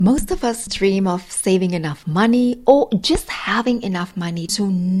Most of us dream of saving enough money or just having enough money to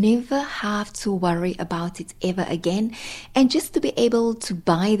never have to worry about it ever again, and just to be able to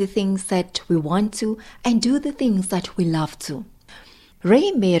buy the things that we want to and do the things that we love to.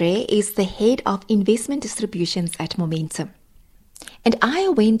 Ray Mhere is the head of investment distributions at Momentum, and I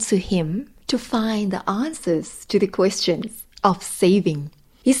went to him to find the answers to the questions of saving.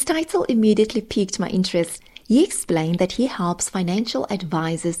 His title immediately piqued my interest. He explained that he helps financial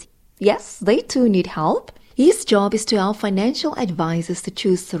advisors. Yes, they too need help. His job is to help financial advisors to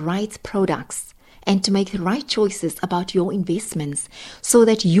choose the right products and to make the right choices about your investments so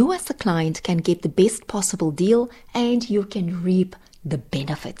that you as a client can get the best possible deal and you can reap the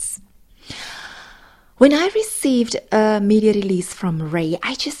benefits. When I received a media release from Ray,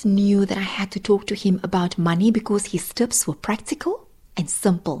 I just knew that I had to talk to him about money because his tips were practical and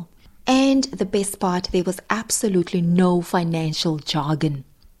simple. And the best part, there was absolutely no financial jargon.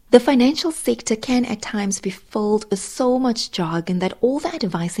 The financial sector can at times be filled with so much jargon that all the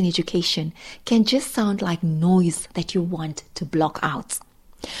advice and education can just sound like noise that you want to block out.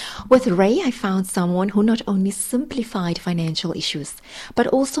 With Ray, I found someone who not only simplified financial issues, but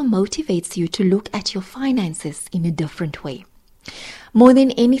also motivates you to look at your finances in a different way. More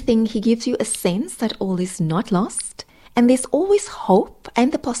than anything, he gives you a sense that all is not lost, and there's always hope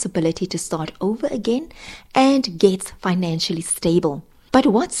and the possibility to start over again and get financially stable. But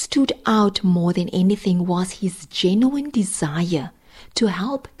what stood out more than anything was his genuine desire to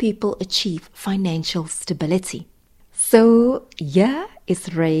help people achieve financial stability. So, here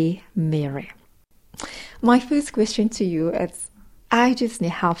is Ray Mhere. My first question to you is, I just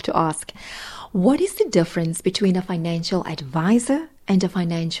have to ask, what is the difference between a financial advisor and a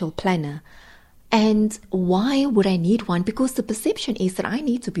financial planner? And why would I need one? Because the perception is that I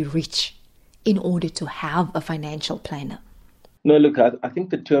need to be rich in order to have a financial planner. No, look, I think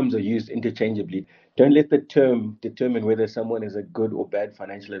the terms are used interchangeably. Don't let the term determine whether someone is a good or bad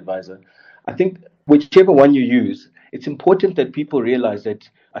financial advisor. I think whichever one you use, it's important that people realize that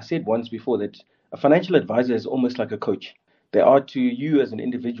I said once before that a financial advisor is almost like a coach. They are to you as an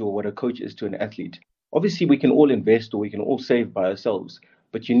individual what a coach is to an athlete. Obviously, we can all invest or we can all save by ourselves,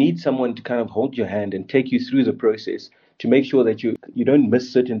 but you need someone to kind of hold your hand and take you through the process to make sure that you don't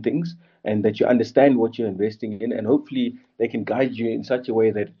miss certain things and that you understand what you're investing in, and hopefully they can guide you in such a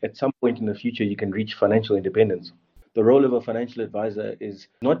way that at some point in the future you can reach financial independence. The role of a financial advisor is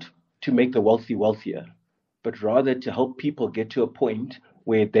not to make the wealthy wealthier, but rather to help people get to a point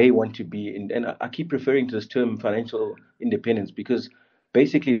where they want to be in. And I keep referring to this term financial independence because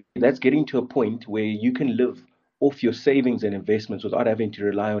basically that's getting to a point where you can live off your savings and investments without having to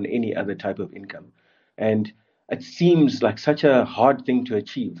rely on any other type of income. And it seems like such a hard thing to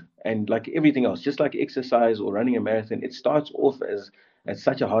achieve. And like everything else, just like exercise or running a marathon, it starts off as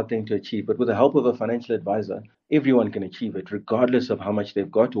such a hard thing to achieve. But with the help of a financial advisor, everyone can achieve it, regardless of how much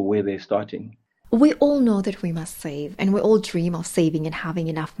they've got or where they're starting. We all know that we must save, and we all dream of saving and having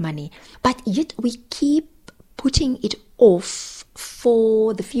enough money. But yet we keep putting it off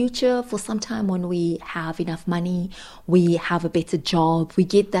for the future, for some time when we have enough money, we have a better job, we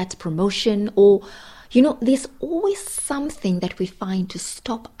get that promotion, or, there's always something that we find to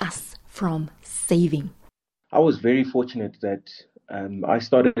stop us from saving. I was very fortunate that I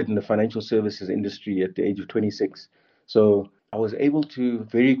started in the financial services industry at the age of 26. So I was able to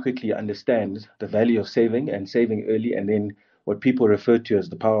very quickly understand the value of saving and saving early, and then what people refer to as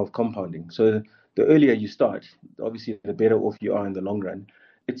the power of compounding. So the earlier you start, obviously the better off you are in the long run.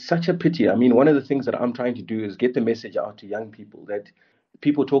 It's such a pity. I mean, one of the things that I'm trying to do is get the message out to young people that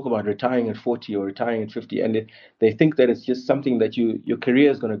people talk about retiring at 40 or retiring at 50, and they think that it's just something that your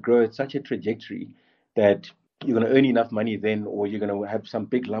career is going to grow at such a trajectory that you're going to earn enough money then, or you're going to have some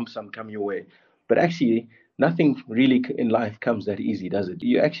big lump sum come your way. But actually, nothing really in life comes that easy, does it?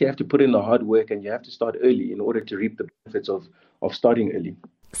 You actually have to put in the hard work, and you have to start early in order to reap the benefits of starting early.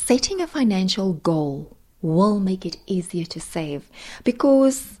 Setting a financial goal will make it easier to save,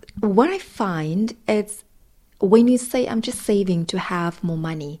 because what I find is when you say, I'm just saving to have more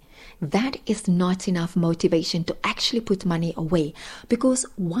money, that is not enough motivation to actually put money away. Because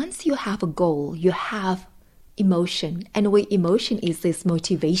once you have a goal, you have emotion, and where emotion is, there's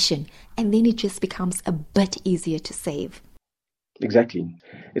motivation, and then it just becomes a bit easier to save. Exactly.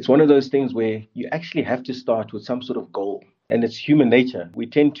 It's one of those things where you actually have to start with some sort of goal, and it's human nature. We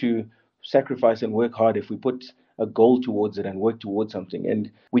tend to sacrifice and work hard if we put a goal towards it and work towards something, and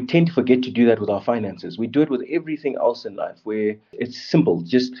we tend to forget to do that with our finances. We do it with everything else in life, where it's simple.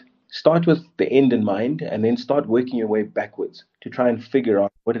 Just start with the end in mind and then start working your way backwards to try and figure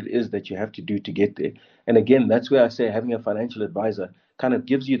out what it is that you have to do to get there. And again, that's where I say having a financial advisor kind of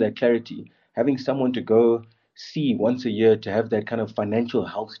gives you that clarity. Having someone to go see once a year to have that kind of financial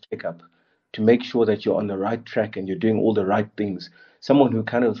health checkup to make sure that you're on the right track and you're doing all the right things. Someone who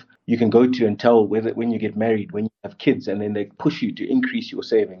kind of you can go to and tell whether when you get married, when you have kids, and then they push you to increase your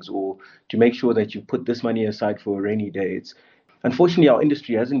savings or to make sure that you put this money aside for a rainy day. It's unfortunately our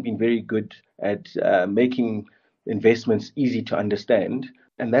industry hasn't been very good at making investments easy to understand,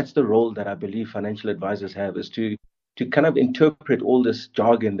 and that's the role that I believe financial advisors have is to kind of interpret all this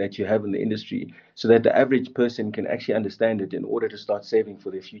jargon that you have in the industry so that the average person can actually understand it in order to start saving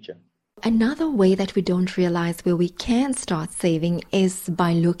for their future. Another way that we don't realize where we can start saving is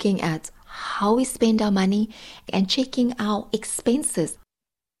by looking at how we spend our money and checking our expenses.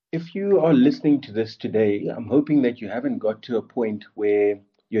 If you are listening to this today, I'm hoping that you haven't got to a point where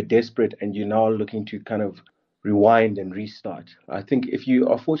you're desperate and you're now looking to kind of rewind and restart. I think if you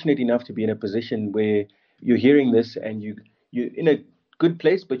are fortunate enough to be in a position where you're hearing this and you're in a good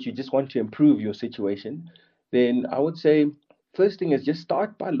place, but you just want to improve your situation, then I would say first thing is just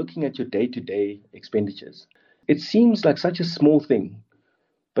start by looking at your day-to-day expenditures. It seems like such a small thing,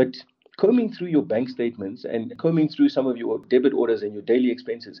 but combing through your bank statements and combing through some of your debit orders and your daily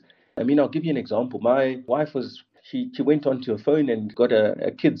expenses. I mean, I'll give you an example. My wife she went onto a phone and got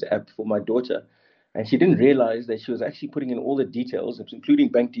a kids app for my daughter. And she didn't realize that she was actually putting in all the details, including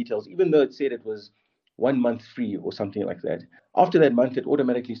bank details, even though it said it was 1 month free or something like that. After that month, it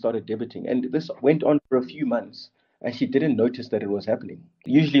automatically started debiting. And this went on for a few months. And she didn't notice that it was happening.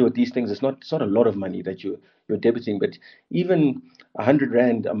 Usually with these things, it's not a lot of money that you're debiting, but even 100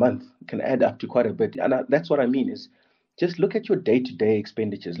 Rand a month can add up to quite a bit. And that's what I mean is just look at your day-to-day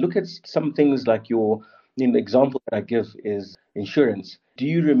expenditures. Look at some things like the example that I give is insurance. Do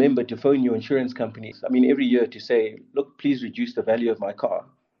you remember to phone your insurance company, I mean, every year to say, look, please reduce the value of my car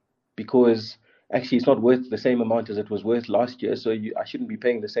because actually it's not worth the same amount as it was worth last year, so I shouldn't be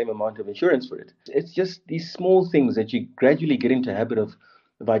paying the same amount of insurance for it. It's just these small things that you gradually get into a habit of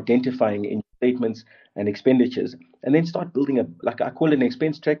identifying in statements and expenditures, and then start building like I call it an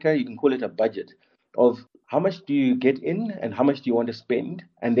expense tracker, you can call it a budget of how much do you get in and how much do you want to spend,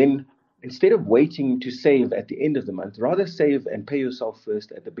 and then instead of waiting to save at the end of the month, rather save and pay yourself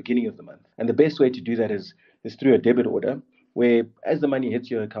first at the beginning of the month. And the best way to do that is through a debit order, where as the money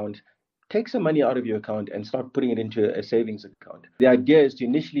hits your account, take some money out of your account and start putting it into a savings account. The idea is to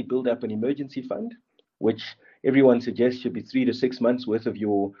initially build up an emergency fund, which everyone suggests should be 3 to 6 months worth of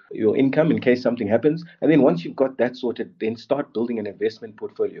your income in case something happens. And then once you've got that sorted, then start building an investment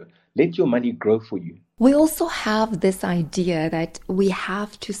portfolio. Let your money grow for you. We also have this idea that we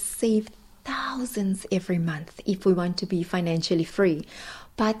have to save thousands every month if we want to be financially free.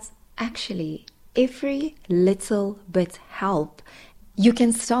 But actually, every little bit helps. You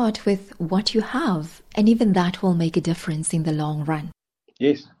can start with what you have, and even that will make a difference in the long run.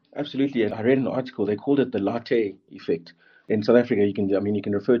 Yes, absolutely. And I read an article, they called it the latte effect. In South Africa, you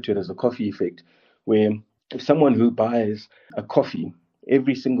can refer to it as the coffee effect, where if someone who buys a coffee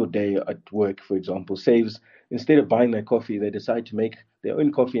every single day at work, for example, saves, instead of buying their coffee, they decide to make their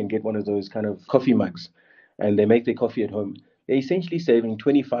own coffee and get one of those kind of coffee mugs, and they make their coffee at home. They're essentially saving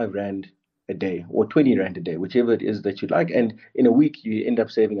 25 Rand a day or 20 Rand a day, whichever it is that you like. And in a week, you end up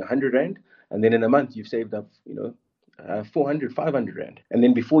saving 100 Rand. And then in a month, you've saved up, 400, 500 Rand. And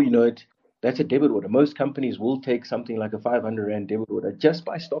then before you know it, that's a debit order. Most companies will take something like a 500 Rand debit order just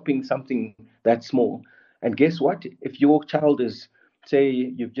by stopping something that small. And guess what? If your child is, say,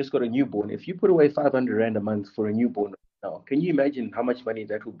 you've just got a newborn, if you put away 500 Rand a month for a newborn now, can you imagine how much money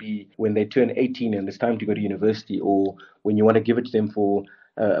that will be when they turn 18 and it's time to go to university, or when you want to give it to them for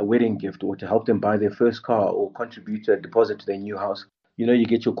a wedding gift, or to help them buy their first car, or contribute a deposit to their new house? You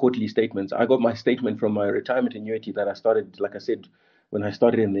get your quarterly statements. I got my statement from my retirement annuity that I started, like I said, when I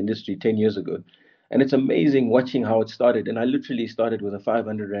started in the industry 10 years ago. And it's amazing watching how it started. And I literally started with a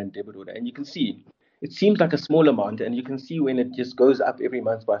 500 Rand debit order. And you can see, it seems like a small amount. And you can see when it just goes up every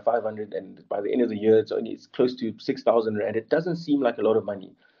month by 500. And by the end of the year, it's close to 6,000 Rand. It doesn't seem like a lot of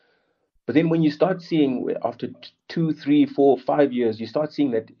money. But then when you start seeing after 2, 3, 4, 5 years, you start seeing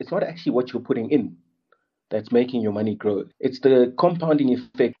that it's not actually what you're putting in that's making your money grow. It's the compounding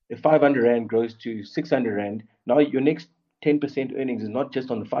effect. If 500 Rand grows to 600 Rand, now your next 10% earnings is not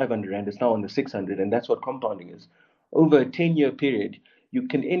just on the 500 Rand, it's now on the 600. And that's what compounding is. Over a 10-year period, you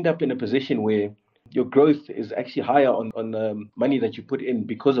can end up in a position where your growth is actually higher on the money that you put in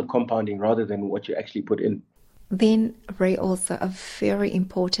because of compounding rather than what you actually put in. Then, Ray, also a very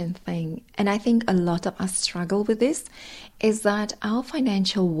important thing, and I think a lot of us struggle with this, is that our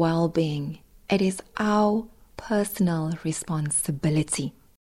financial well-being, it is our personal responsibility.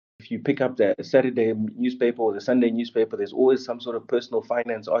 If you pick up the Saturday newspaper or the Sunday newspaper, there's always some sort of personal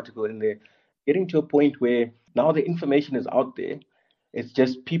finance article in there. Getting to a point where now the information is out there. It's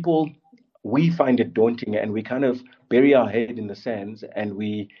just people, we find it daunting and we kind of bury our head in the sands, and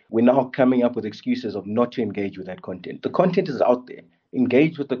we're now coming up with excuses of not to engage with that content. The content is out there.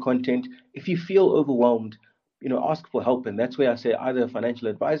 Engage with the content. If you feel overwhelmed, ask for help. And that's where I say either a financial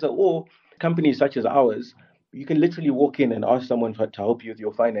advisor or companies such as ours, you can literally walk in and ask someone to help you with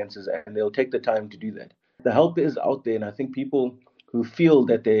your finances, and they'll take the time to do that. The help is out there, and I think people who feel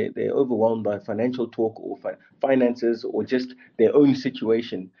that they're overwhelmed by financial talk or finances or just their own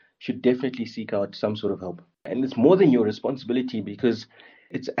situation should definitely seek out some sort of help. And it's more than your responsibility, because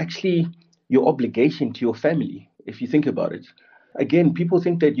it's actually your obligation to your family, if you think about it. Again, people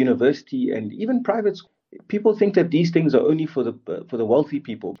think that university and even private school, people think that these things are only for the wealthy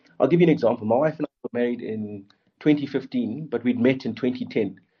people. I'll give you an example. My wife and I were married in 2015, but we'd met in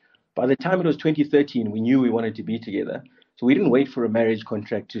 2010. By the time it was 2013, we knew we wanted to be together. So we didn't wait for a marriage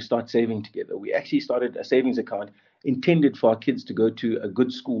contract to start saving together. We actually started a savings account intended for our kids to go to a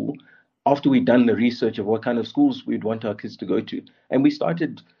good school after we'd done the research of what kind of schools we'd want our kids to go to. And we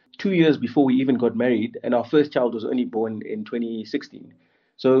started 2 years before we even got married, and our first child was only born in 2016.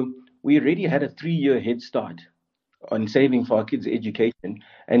 So we already had a 3-year head start on saving for our kids' education,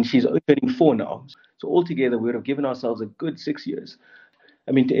 and she's turning 4 now. So altogether, we would have given ourselves a good 6 years.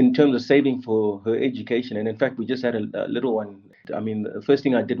 I mean, in terms of saving for her education. And in fact, we just had a little one. I mean, the first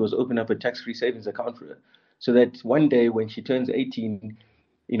thing I did was open up a tax-free savings account for her, so that one day when she turns 18,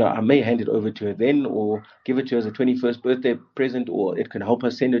 I may hand it over to her then, or give it to her as a 21st birthday present, or it can help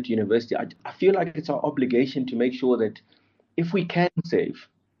her send her to university. I feel like it's our obligation to make sure that if we can save,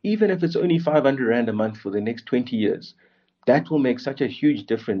 even if it's only 500 Rand a month for the next 20 years, that will make such a huge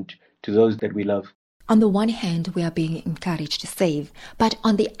difference to those that we love. On the one hand, we are being encouraged to save, but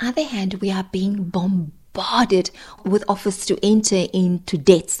on the other hand, we are being bombarded with offers to enter into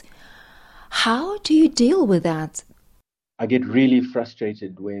debts. How do you deal with that? I get really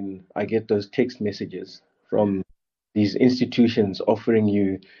frustrated when I get those text messages from these institutions offering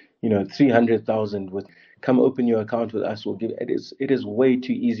you, 300,000 with come open your account with us. We'll give it is way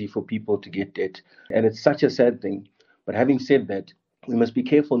too easy for people to get debt, and it's such a sad thing. But having said that, we must be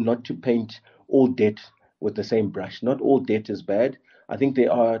careful not to paint all debt with the same brush. Not all debt is bad. I think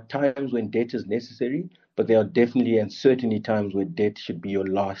there are times when debt is necessary, but there are definitely and certainly times where debt should be your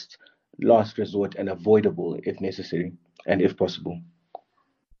last resort and avoidable if necessary and if possible.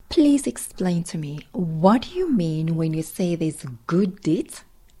 Please explain to me, what do you mean when you say there's good debt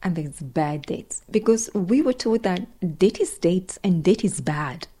and there's bad debt? Because we were taught that debt is debt and debt is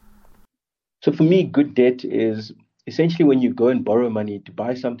bad. So for me, good debt is essentially when you go and borrow money to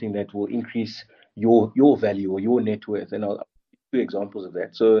buy something that will increase your value or your net worth. And I'll give you 2 examples of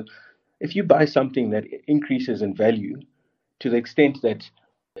that. So if you buy something that increases in value to the extent that,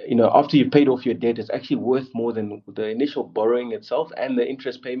 after you've paid off your debt, it's actually worth more than the initial borrowing itself and the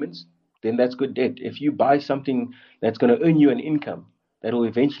interest payments, then that's good debt. If you buy something that's going to earn you an income that will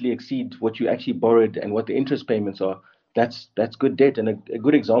eventually exceed what you actually borrowed and what the interest payments are, that's good debt. And a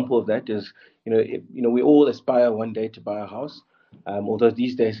good example of that is, we all aspire one day to buy a house. Although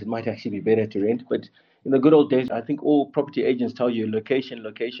these days it might actually be better to rent. But in the good old days, I think all property agents tell you location,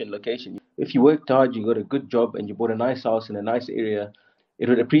 location, location. If you worked hard, you got a good job, and you bought a nice house in a nice area, it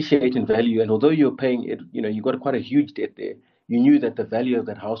would appreciate in value. And although you're paying it, you got quite a huge debt there. You knew that the value of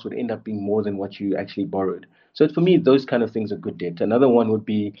that house would end up being more than what you actually borrowed. So for me, those kind of things are good debt. Another one would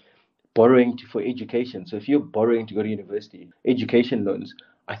be borrowing for education. So if you're borrowing to go to university, education loans,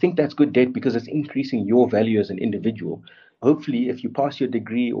 I think that's good debt because it's increasing your value as an individual. Hopefully, if you pass your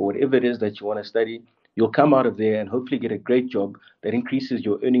degree or whatever it is that you want to study, you'll come out of there and hopefully get a great job that increases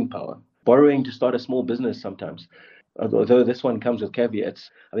your earning power. Borrowing to start a small business sometimes, although this one comes with caveats,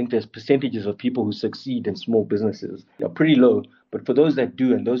 I think there's percentages of people who succeed in small businesses are pretty low. But for those that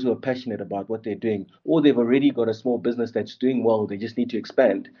do and those who are passionate about what they're doing, or they've already got a small business that's doing well, they just need to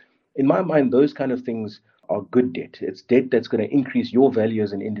expand. In my mind, those kind of things are good debt. It's debt that's going to increase your value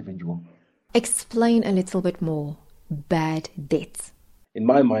as an individual. Explain a little bit more. Bad debt. In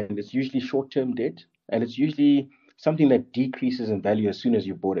my mind, it's usually short-term debt, and it's usually something that decreases in value as soon as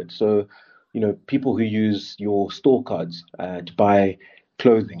you bought it. So, people who use your store cards to buy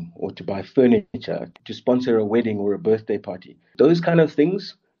clothing or to buy furniture, to sponsor a wedding or a birthday party, those kind of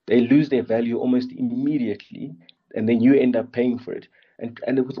things, they lose their value almost immediately, and then you end up paying for it.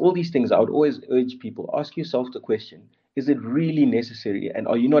 And with all these things, I would always urge people, ask yourself the question, is it really necessary? And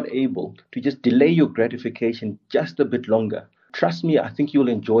are you not able to just delay your gratification just a bit longer Trust me, I think you'll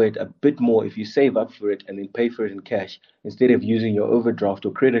enjoy it a bit more if you save up for it and then pay for it in cash instead of using your overdraft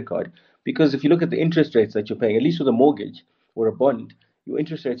or credit card. Because if you look at the interest rates that you're paying, at least with a mortgage or a bond, your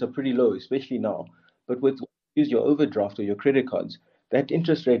interest rates are pretty low, especially now. But with use your overdraft or your credit cards, that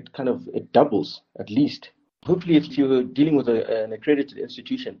interest rate kind of it doubles at least. Hopefully, if you're dealing with an accredited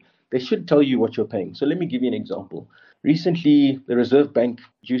institution, they should tell you what you're paying. So let me give you an example. Recently, the Reserve Bank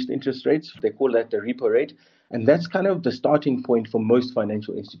reduced interest rates. They call that the repo rate. And that's kind of the starting point for most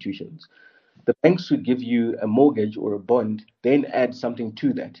financial institutions. The banks would give you a mortgage or a bond, then add something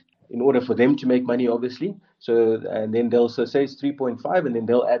to that in order for them to make money, obviously. So, and then they'll say it's 3.5, and then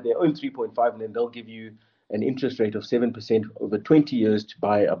they'll add their own 3.5, and then they'll give you an interest rate of 7% over 20 years to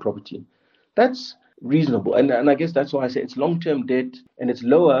buy a property. That's reasonable. And I guess that's why I say it's long term debt and it's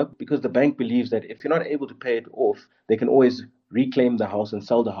lower because the bank believes that if you're not able to pay it off, they can always reclaim the house and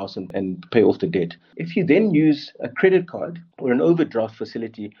sell the house and pay off the debt. If you then use a credit card or an overdraft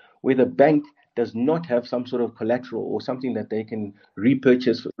facility where the bank does not have some sort of collateral or something that they can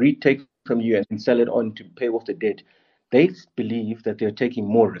repurchase, retake from you and sell it on to pay off the debt, they believe that they're taking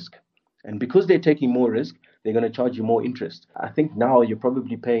more risk. And because they're taking more risk, they're going to charge you more interest. I think now you're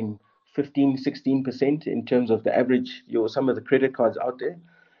probably paying 15, 16% in terms of the average, some of the credit cards out there.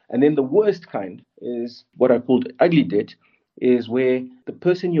 And then the worst kind is what I call ugly debt, is where the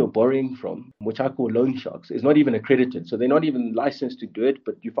person you're borrowing from, which I call loan sharks, is not even accredited. So they're not even licensed to do it,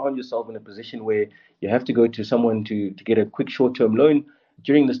 but you found yourself in a position where you have to go to someone to get a quick short-term loan.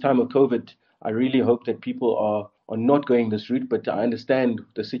 During this time of COVID, I really hope that people are not going this route, but I understand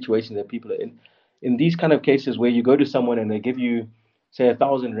the situation that people are in. In these kind of cases where you go to someone and they give you, say,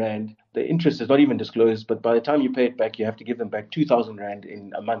 1,000 Rand, the interest is not even disclosed, but by the time you pay it back, you have to give them back 2,000 Rand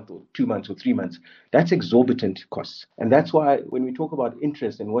in a month or 2 months or 3 months. That's exorbitant costs. And that's why when we talk about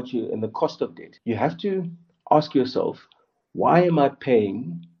interest and and the cost of debt, you have to ask yourself, why am I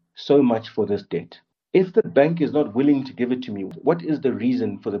paying so much for this debt? If the bank is not willing to give it to me, what is the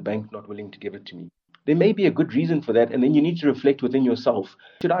reason for the bank not willing to give it to me? There may be a good reason for that, and then you need to reflect within yourself.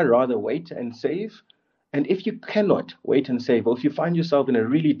 Should I rather wait and save? And if you cannot wait and save, or if you find yourself in a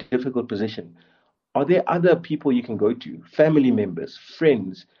really difficult position, are there other people you can go to, family members,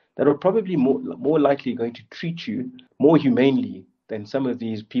 friends, that are probably more likely going to treat you more humanely than some of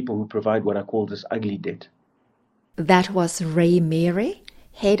these people who provide what I call this ugly debt? That was Ray Mhere,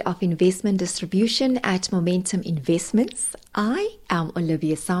 Head of Investment Distribution at Momentum Investments. I am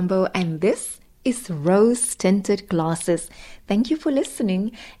Olivia Sambo, and this is Rose Tinted Glasses. Thank you for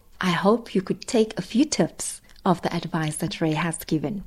listening. I hope you could take a few tips of the advice that Ray has given.